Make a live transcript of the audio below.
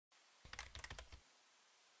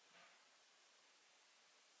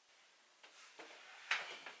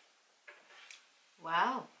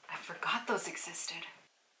Wow, I forgot those existed.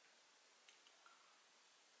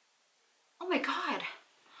 Oh my God.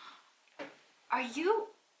 Are you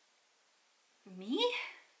me?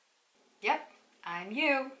 Yep, I'm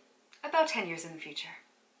you. About 10 years in the future.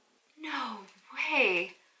 No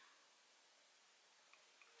way.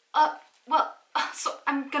 So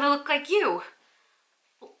I'm gonna look like you.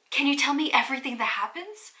 Can you tell me everything that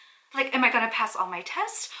happens? Like, am I gonna pass all my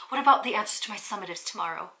tests? What about the answers to my summatives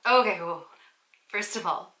tomorrow? Okay, well, first of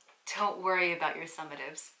all, don't worry about your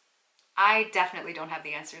summatives. I definitely don't have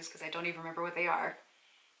the answers because I don't even remember what they are.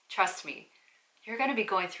 Trust me, you're gonna be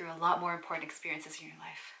going through a lot more important experiences in your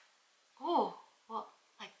life. Oh, well,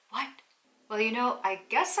 like what? Well, you know, I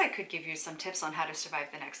guess I could give you some tips on how to survive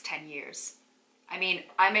the next 10 years. I mean,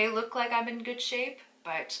 I may look like I'm in good shape,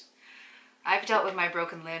 but I've dealt with my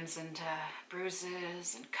broken limbs and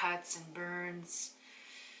bruises and cuts and burns.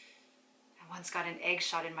 I once got an egg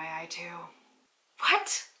shot in my eye too.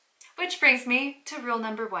 What? Which brings me to rule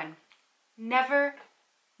number 1. Never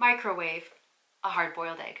microwave a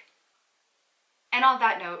hard-boiled egg. And on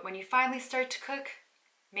that note, when you finally start to cook,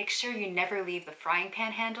 make sure you never leave the frying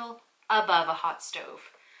pan handle above a hot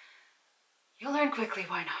stove. You'll learn quickly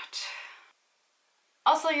why not.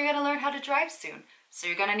 Also, you're gonna learn how to drive soon, so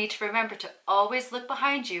you're gonna need to remember to always look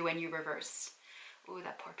behind you when you reverse. Ooh,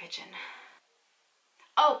 that poor pigeon.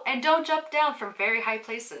 Oh, and don't jump down from very high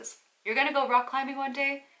places. You're gonna go rock climbing one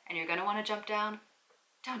day, and you're gonna wanna jump down.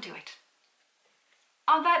 Don't do it.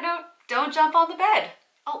 On that note, don't jump on the bed.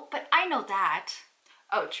 Oh, but I know that.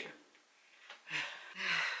 Oh, true.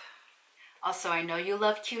 Also, I know you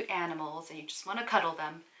love cute animals and you just want to cuddle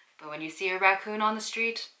them, but when you see a raccoon on the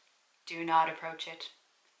street, do not approach it.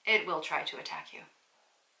 It will try to attack you.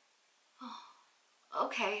 Oh,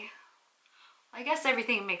 okay. I guess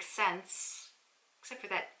everything makes sense, except for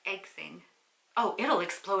that egg thing. Oh, it'll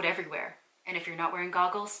explode everywhere. And if you're not wearing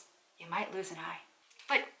goggles, you might lose an eye.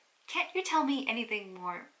 But can't you tell me anything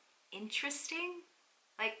more interesting?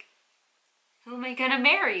 Like, who am I gonna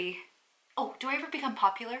marry? Oh, do I ever become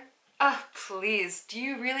popular? Oh, please, do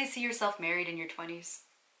you really see yourself married in your 20s?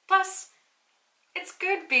 Plus, it's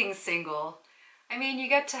good being single. I mean, you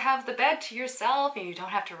get to have the bed to yourself and you don't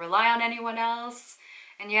have to rely on anyone else.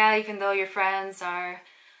 And yeah, even though your friends are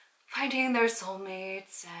finding their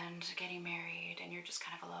soulmates and getting married and you're just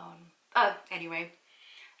kind of alone. Anyway,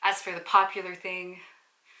 as for the popular thing,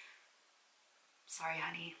 sorry,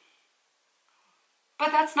 honey.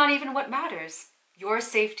 But that's not even what matters. Your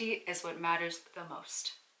safety is what matters the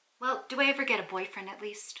most. Well, do I ever get a boyfriend at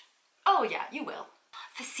least? Oh yeah, you will.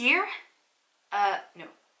 This year? No.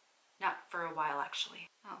 Not for a while, actually.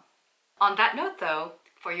 Oh. On that note, though,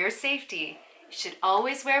 for your safety, you should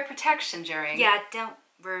always wear protection during... Yeah, don't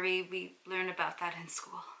worry. We learn about that in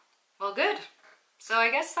school. Well, good. So I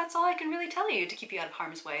guess that's all I can really tell you to keep you out of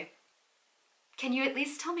harm's way. Can you at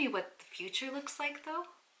least tell me what the future looks like, though?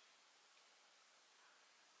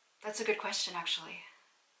 That's a good question, actually.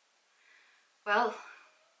 Well,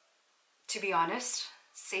 to be honest,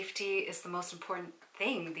 safety is the most important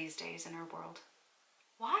thing these days in our world.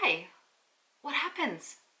 Why? What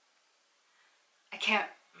happens? I can't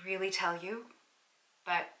really tell you,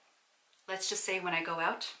 but let's just say when I go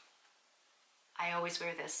out, I always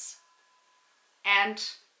wear this. And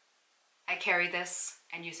I carry this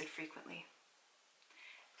and use it frequently.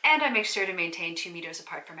 And I make sure to maintain 2 meters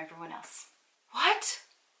apart from everyone else. What?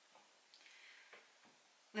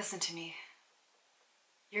 Listen to me.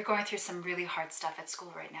 You're going through some really hard stuff at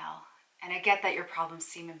school right now, and I get that your problems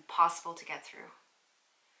seem impossible to get through.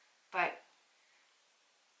 But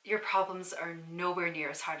your problems are nowhere near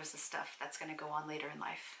as hard as the stuff that's going to go on later in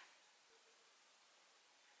life.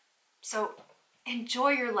 So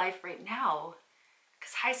enjoy your life right now,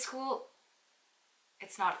 because high school,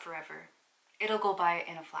 it's not forever. It'll go by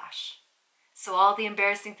in a flash. So all the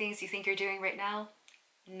embarrassing things you think you're doing right now,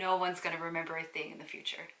 no one's going to remember a thing in the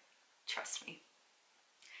future. Trust me.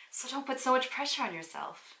 So don't put so much pressure on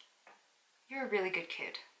yourself. You're a really good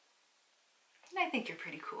kid. And I think you're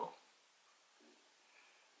pretty cool.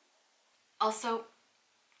 Also,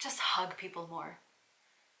 just hug people more.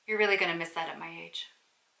 You're really gonna miss that at my age.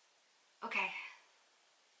 Okay.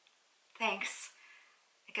 Thanks.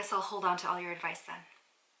 I guess I'll hold on to all your advice then.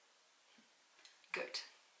 Good.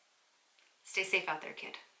 Stay safe out there,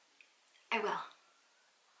 kid. I will.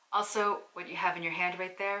 Also, what you have in your hand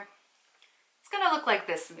right there, it's gonna look like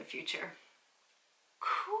this in the future.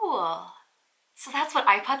 Cool. So that's what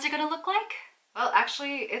iPods are gonna look like? Well,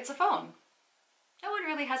 actually, it's a phone. No one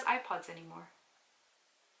really has iPods anymore.